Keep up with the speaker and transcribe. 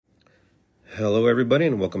Hello, everybody,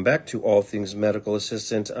 and welcome back to All Things Medical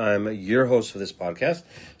Assistant. I'm your host for this podcast,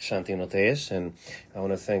 Shantino Tejas, and I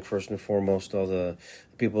want to thank first and foremost all the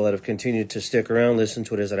people that have continued to stick around, listen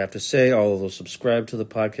to what it is that I have to say, all of those subscribe to the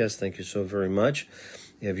podcast. Thank you so very much.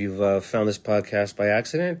 If you've found this podcast by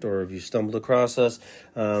accident or if you stumbled across us,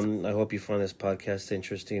 I hope you find this podcast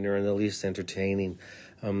interesting or in the least entertaining.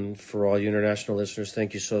 For all you international listeners,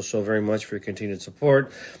 thank you so very much for your continued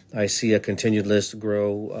support. I see a continued list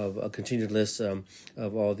grow of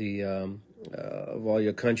of all the of all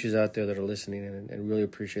your countries out there that are listening, and really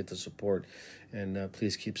appreciate the support. And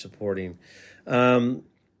please keep supporting. And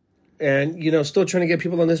still trying to get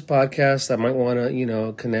people on this podcast that might want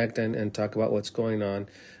to connect and talk about what's going on.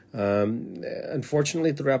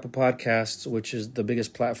 Unfortunately, through Apple Podcasts, which is the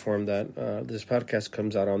biggest platform that this podcast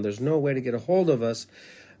comes out on, there's no way to get a hold of us.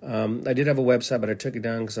 I did have a website, but I took it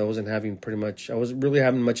down because I wasn't really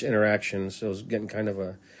having much interaction, so it was getting kind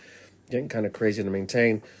of crazy to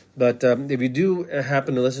maintain. But if you do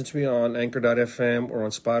happen to listen to me on Anchor.fm or on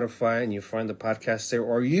Spotify and you find the podcast there,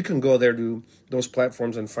 or you can go there to those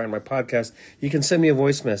platforms and find my podcast, you can send me a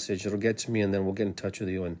voice message. It'll get to me, and then we'll get in touch with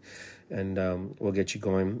you and we'll get you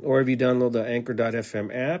going. Or if you download the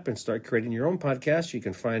Anchor.fm app and start creating your own podcast, you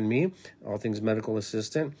can find me, All Things Medical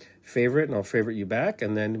Assistant, favorite, and I'll favorite you back,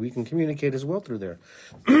 and then we can communicate as well through there.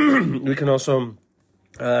 We can also...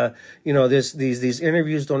 these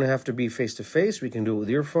interviews don't have to be face-to-face. We can do it with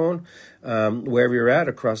your phone, wherever you're at,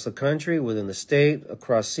 across the country, within the state,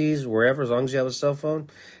 across seas, wherever, as long as you have a cell phone,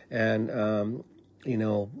 and,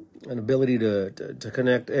 an ability to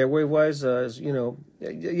connect airwave-wise,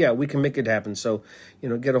 we can make it happen. So,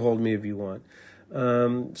 get a hold of me if you want.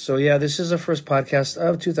 This is the first podcast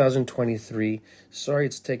of 2023. Sorry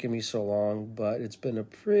it's taken me so long, but it's been a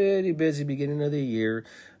pretty busy beginning of the year.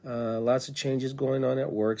 Lots of changes going on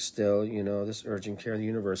at work still, this urgent care in the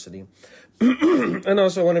university. And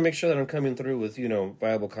also I want to make sure that I'm coming through with,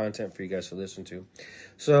 viable content for you guys to listen to.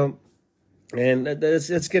 So, and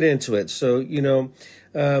let's get into it. So,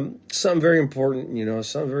 something very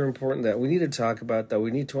important that we need to talk about, that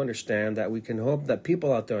we need to understand, that we can hope that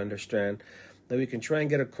people out there understand, that we can try and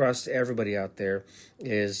get across to everybody out there,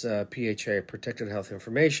 is PHI, Protected Health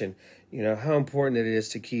Information. How important it is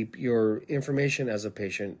to keep your information as a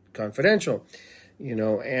patient confidential.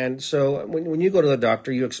 And so when you go to the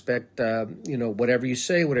doctor, you expect, whatever you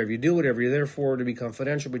say, whatever you do, whatever you're there for, to be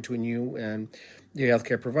confidential between you and your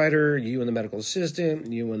healthcare provider, you and the medical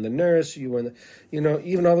assistant, you and the nurse, you and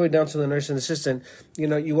even all the way down to the nurse and assistant.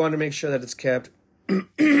 You want to make sure that it's kept,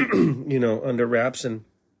 under wraps, and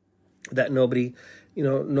that nobody,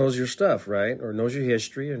 knows your stuff, right? Or knows your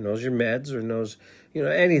history, or knows your meds, or knows,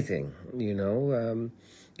 anything,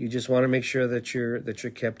 you just want to make sure that you're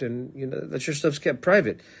kept in, that your stuff's kept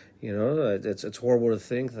private. It's horrible to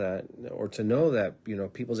think that, or to know that,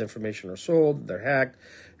 people's information are sold, they're hacked,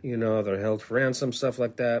 they're held for ransom, stuff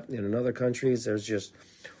like that. In other countries, there's just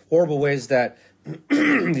horrible ways that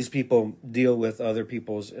these people deal with other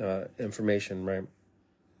people's information, right?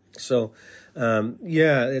 So,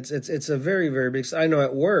 it's a very, very big. I know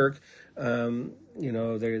at work,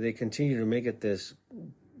 they continue to make it this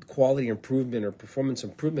quality improvement or performance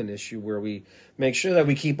improvement issue where we make sure that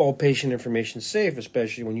we keep all patient information safe,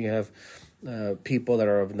 especially when you have people that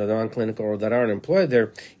are of the non-clinical or that aren't employed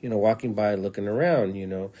there, walking by, looking around,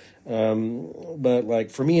 But like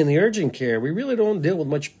for me in the urgent care, we really don't deal with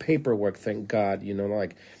much paperwork, thank God,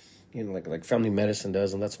 like family medicine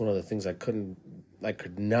does, and that's one of the things I could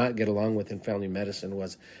not get along with in family medicine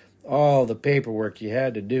was all the paperwork you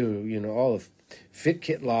had to do, all the fit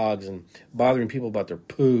kit logs and bothering people about their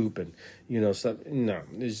poop and, stuff. No,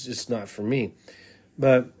 it's just not for me.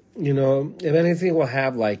 But, if anything, we'll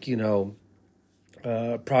have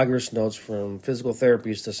progress notes from physical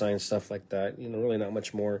therapies to sign, stuff like that, really not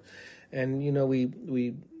much more. And,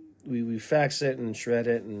 we fax it and shred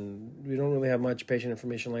it, and we don't really have much patient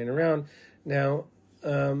information laying around. Now,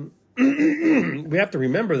 we have to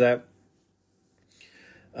remember that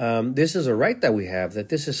this is a right that we have, that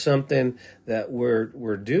this is something that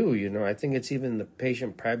we're due. I think it's even the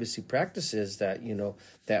patient privacy practices that,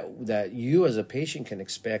 that you as a patient can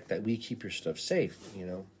expect that we keep your stuff safe,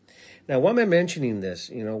 Now, why am I mentioning this?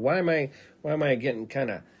 Why am I getting kind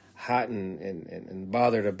of hot and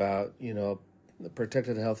bothered about, the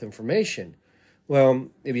protected health information? Well,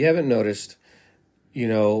 if you haven't noticed,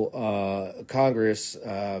 Congress,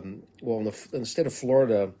 in the state of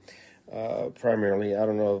Florida, primarily, I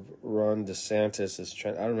don't know if Ron DeSantis is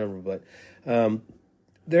trying, I don't remember, but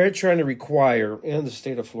they're trying to require in the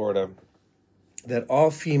state of Florida that all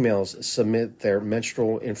females submit their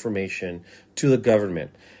menstrual information to the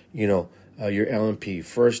government. your LMP,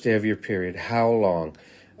 first day of your period, how long.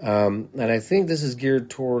 And I think this is geared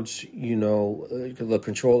towards, the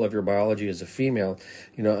control of your biology as a female,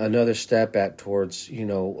 another step towards,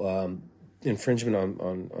 infringement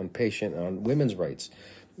on women's rights,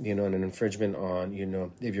 and an infringement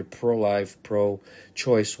on, if you're pro-life,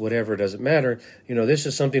 pro-choice, whatever, it doesn't matter. This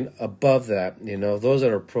is something above that. Those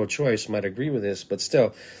that are pro-choice might agree with this, but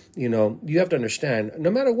still, you have to understand, no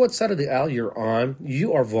matter what side of the aisle you're on,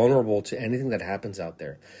 you are vulnerable to anything that happens out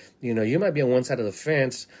there. You might be on one side of the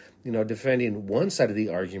fence, defending one side of the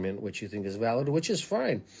argument, which you think is valid, which is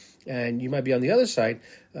fine. And you might be on the other side,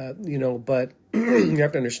 but you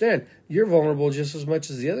have to understand, you're vulnerable just as much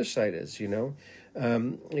as the other side is,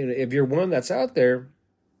 if you're one that's out there,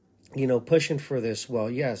 pushing for this,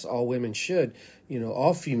 well, yes, all women should,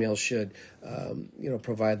 all females should,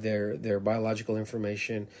 provide their biological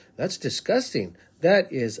information. That's disgusting.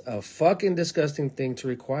 That is a fucking disgusting thing to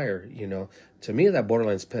require, To me, that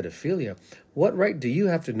borderlines pedophilia. What right do you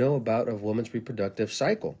have to know about a woman's reproductive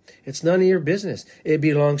cycle? It's none of your business. It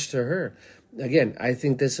belongs to her. Again, I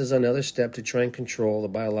think this is another step to try and control the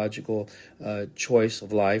biological choice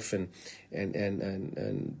of life and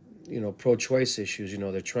pro-choice issues.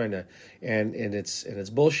 They're trying to, and it's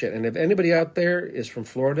bullshit. And if anybody out there is from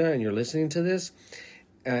Florida and you're listening to this,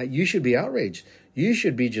 you should be outraged. You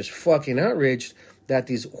should be just fucking outraged that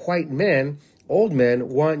these white men, old men,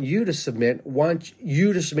 want you to submit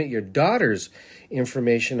your daughter's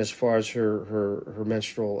information as far as her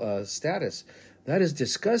menstrual status. That is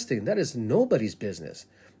disgusting. That is nobody's business.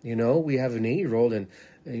 We have an 8-year-old, and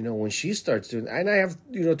when she starts doing, and I have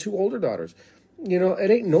 2 older daughters. It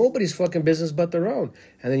ain't nobody's fucking business but their own.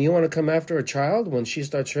 And then you want to come after a child when she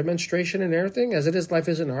starts her menstruation and everything. As it is, life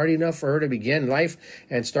isn't hard enough for her to begin life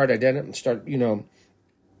and start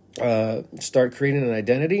creating an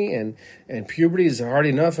identity, and puberty is hard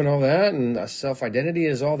enough and all that, and self-identity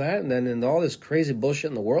is all that, and then in all this crazy bullshit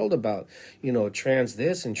in the world about, trans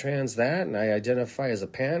this and trans that, and I identify as a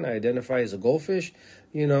pan, I identify as a goldfish,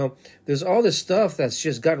 there's all this stuff that's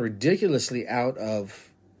just gotten ridiculously out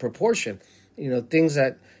of proportion, things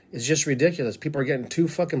that is just ridiculous. People are getting too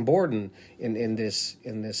fucking bored in this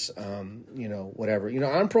whatever.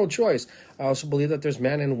 I'm pro-choice. I also believe that there's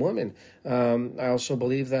man and woman. I also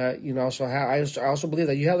believe that I also believe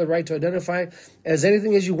that you have the right to identify as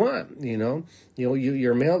anything as you want.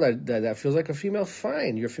 You're a male that feels like a female.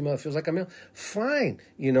 Fine. You're a female that feels like a male. Fine.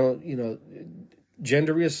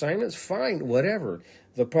 Gender reassignments. Fine. Whatever.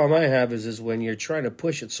 The problem I have is when you're trying to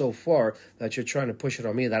push it so far that you're trying to push it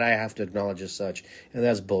on me that I have to acknowledge as such, and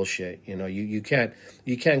that's bullshit. You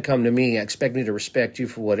can't come to me, expect me to respect you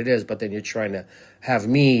for what it is, but then you're trying to have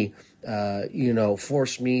me,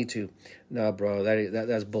 force me to. No, bro,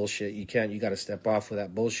 that's bullshit. You got to step off with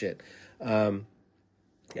that bullshit. And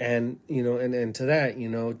to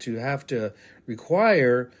that, to have to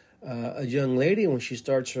require a young lady when she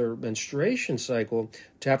starts her menstruation cycle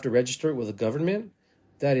to have to register it with the government.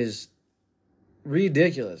 That is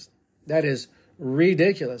ridiculous. That is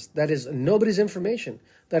ridiculous. That is nobody's information.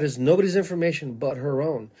 That is nobody's information but her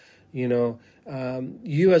own. You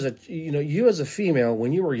as a female,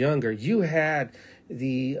 when you were younger, you had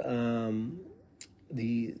the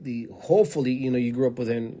hopefully, you grew up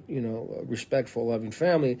within, a respectful, loving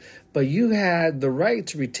family, but you had the right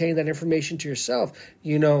to retain that information to yourself.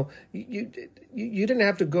 You didn't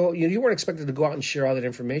have to go, you weren't expected to go out and share all that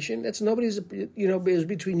information. That's nobody's, it was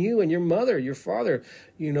between you and your mother, your father,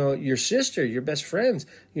 your sister, your best friends,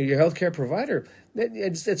 your healthcare provider.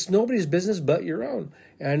 It's nobody's business but your own.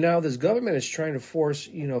 And now this government is trying to force,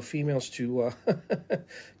 females to,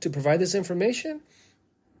 to provide this information.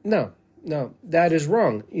 No, that is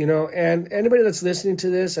wrong, and anybody that's listening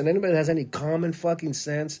to this and anybody that has any common fucking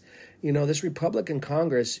sense, this Republican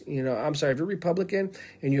Congress, I'm sorry, if you're Republican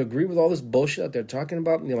and you agree with all this bullshit that they're talking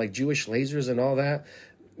about, like Jewish lasers and all that,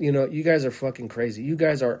 you guys are fucking crazy. You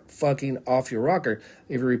guys are fucking off your rocker.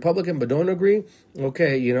 If you're Republican but don't agree,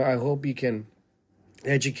 okay, I hope you can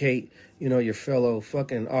educate, your fellow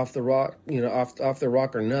fucking off the rocker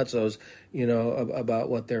nutsos, about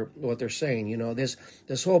what they're saying.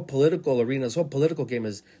 This whole political arena, this whole political game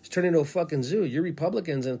is turning into a fucking zoo. Your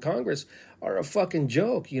Republicans in Congress are a fucking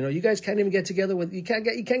joke. You guys can't even get together you can't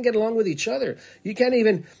get along with each other. You can't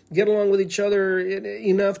even get along with each other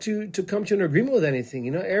enough to come to an agreement with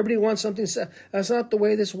anything. Everybody wants something. That's not the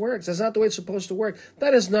way this works. That's not the way it's supposed to work.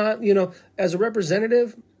 That is not, as a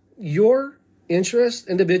representative, your interest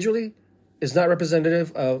individually is not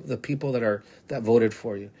representative of the people that voted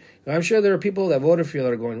for you. I'm sure there are people that voted for you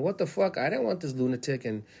that are going, "What the fuck? I don't want this lunatic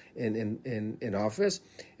in office."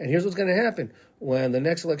 And here's what's going to happen when the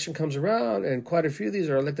next election comes around, and quite a few of these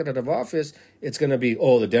are elected out of office. It's going to be,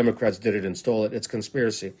 "Oh, the Democrats did it and stole it. It's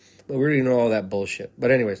conspiracy." But we already know all that bullshit.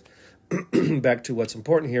 But anyways, back to what's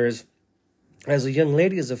important here is, as a young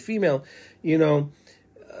lady, as a female,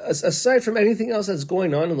 aside from anything else that's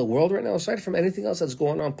going on in the world right now, aside from anything else that's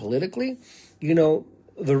going on politically,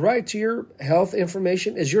 the right to your health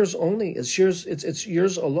information is yours only. It's yours. It's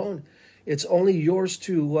yours alone. It's only yours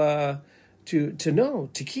to know,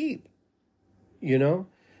 to keep.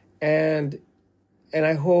 And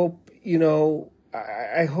I hope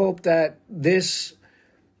I hope that this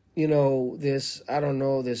this, I don't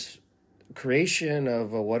know, this creation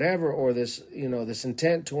of whatever, or this this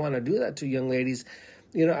intent to want to do that to young ladies.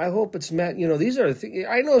 I hope it's met. These are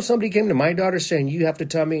I know if somebody came to my daughter saying, "You have to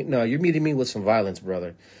tell me," no, you're meeting me with some violence,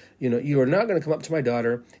 brother. You are not going to come up to my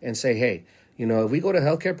daughter and say, "Hey, if we go to a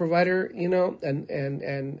healthcare provider,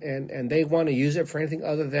 and they want to use it for anything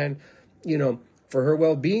other than, for her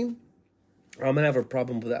well-being, I'm going to have a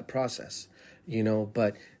problem with that process."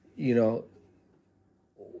 But,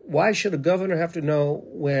 why should a governor have to know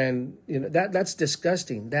when, that's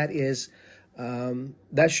disgusting. That is,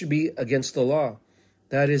 that should be against the law.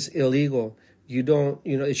 That is illegal. You don't,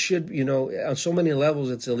 it should, on so many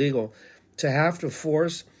levels, it's illegal to have to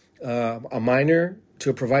force a minor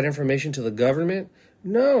to provide information to the government.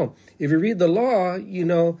 No, if you read the law,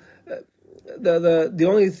 the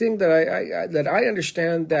only thing that I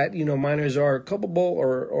understand that minors are culpable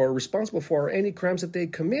or responsible for are any crimes that they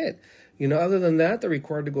commit. Other than that, they're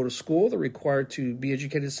required to go to school. They're required to be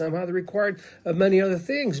educated somehow. They're required of many other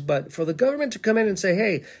things. But for the government to come in and say,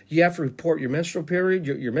 "Hey, you have to report your menstrual period,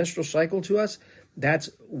 your menstrual cycle to us,"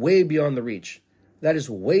 that's way beyond the reach. That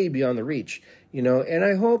is way beyond the reach. And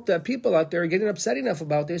I hope that people out there are getting upset enough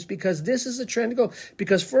about this, because this is the trend to go.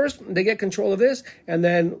 Because first they get control of this, and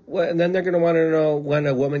then they're going to want to know when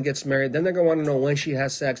a woman gets married. Then they're going to want to know when she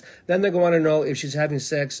has sex. Then they're going to want to know if she's having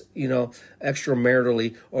sex,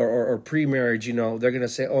 extramaritally or pre-marriage. They're going to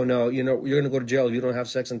say, "Oh no, you're going to go to jail if you don't have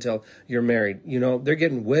sex until you're married." They're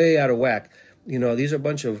getting way out of whack. These are a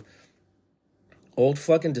bunch of old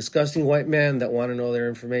fucking disgusting white men that want to know their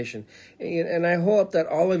information. And I hope that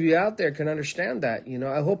all of you out there can understand that.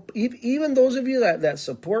 I hope even those of you that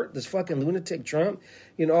support this fucking lunatic Trump,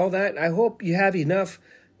 all that, I hope you have enough,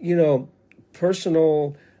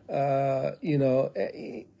 personal,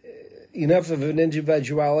 enough of an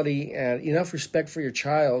individuality and enough respect for your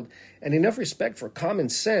child and enough respect for common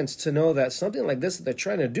sense to know that something like this that they're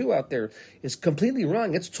trying to do out there is completely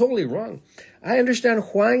wrong. It's totally wrong. I understand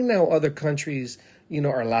why now other countries,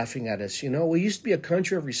 are laughing at us. We used to be a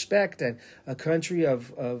country of respect and a country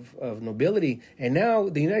of nobility. And now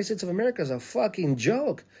the United States of America is a fucking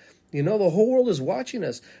joke. The whole world is watching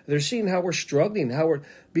us. They're seeing how we're struggling,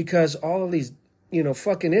 because all of these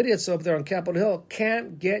fucking idiots up there on Capitol Hill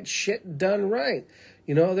can't get shit done right.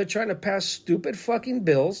 They're trying to pass stupid fucking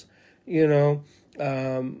bills, that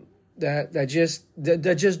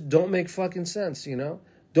just don't make fucking sense,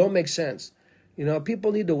 don't make sense.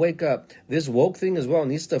 People need to wake up. This woke thing as well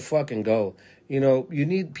needs to fucking go.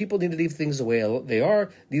 People need to leave things the way they are,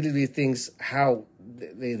 need to leave things how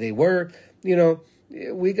they were.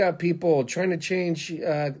 We got people trying to change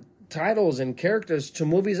titles and characters to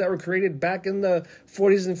movies that were created back in the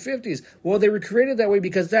 40s and 50s. Well, they were created that way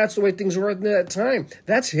because that's the way things were at that time.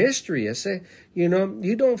 That's history. I say, you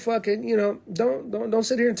don't fucking, don't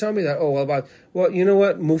sit here and tell me that. Well, you know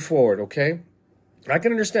what? Move forward, okay? I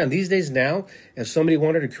can understand these days now, if somebody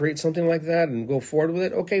wanted to create something like that and go forward with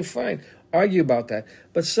it, okay, fine. Argue about that.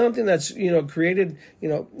 But something that's, created,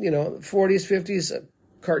 40s, 50s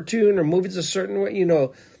cartoon or movies a certain way,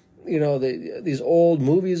 these old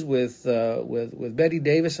movies with Betty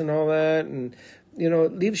Davis and all that, and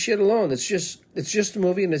leave shit alone. It's just a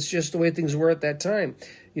movie, and it's just the way things were at that time.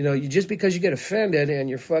 You just because you get offended and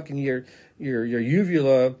your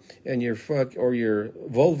uvula and your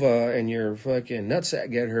vulva and your fucking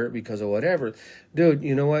nutsack get hurt because of whatever, dude,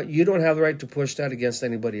 you know what? You don't have the right to push that against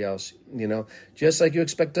anybody else. Just like you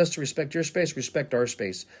expect us to respect your space, respect our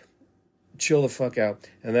space. Chill the fuck out.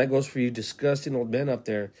 And that goes for you disgusting old men up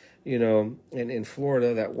there. in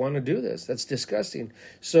Florida that want to do this. That's disgusting.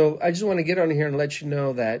 So I just want to get on here and let you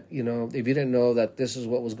know that, if you didn't know that this is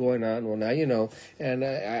what was going on, well, now you know. And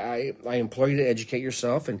I implore you to educate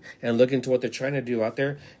yourself and look into what they're trying to do out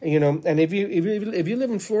there. And if you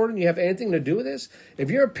live in Florida and you have anything to do with this,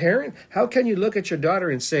 if you're a parent, how can you look at your daughter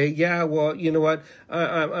and say, yeah, well, you know what,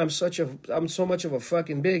 I'm so much of a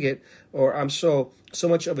fucking bigot, or I'm so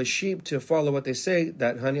much of a sheep to follow what they say,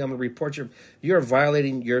 that, honey, I'm going to report you're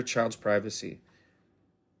violating your child's privacy.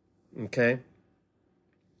 Okay?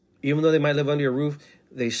 Even though they might live under your roof,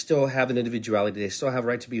 they still have an individuality. They still have a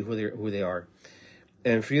right to be who they are.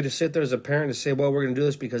 And for you to sit there as a parent and say, well, we're going to do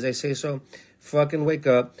this because they say so, fucking wake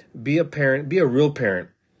up, be a parent, be a real parent,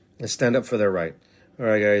 and stand up for their right. All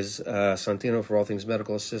right, guys, Santino for All Things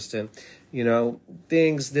Medical Assistant.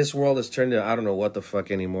 This world has turned into, I don't know what the fuck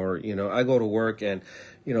anymore. I go to work and,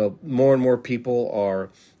 more and more people are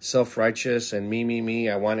self-righteous and me,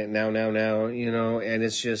 I want it now, and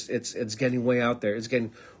it's just, it's getting way out there. It's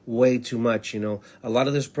getting way too much, A lot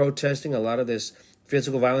of this protesting, a lot of this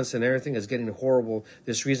physical violence and everything is getting horrible.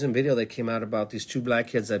 This recent video that came out about these two black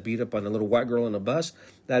kids that beat up on a little white girl on a bus,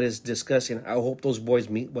 that is disgusting. I hope those boys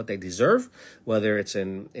meet what they deserve, whether it's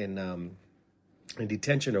in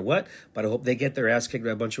detention or what, but I hope they get their ass kicked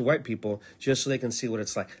by a bunch of white people just so they can see what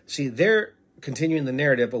it's like. See, they're continuing the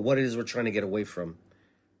narrative of what it is we're trying to get away from.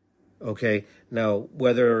 Okay, now,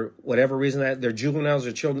 whatever reason that they're juveniles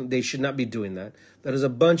or children, they should not be doing that. That is a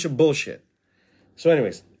bunch of bullshit. So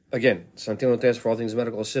anyways, again, Santino Test for All Things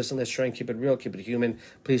Medical Assistant. Let's try and keep it real, keep it human.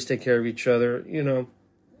 Please take care of each other,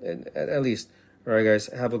 at least. All right, guys,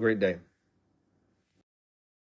 have a great day.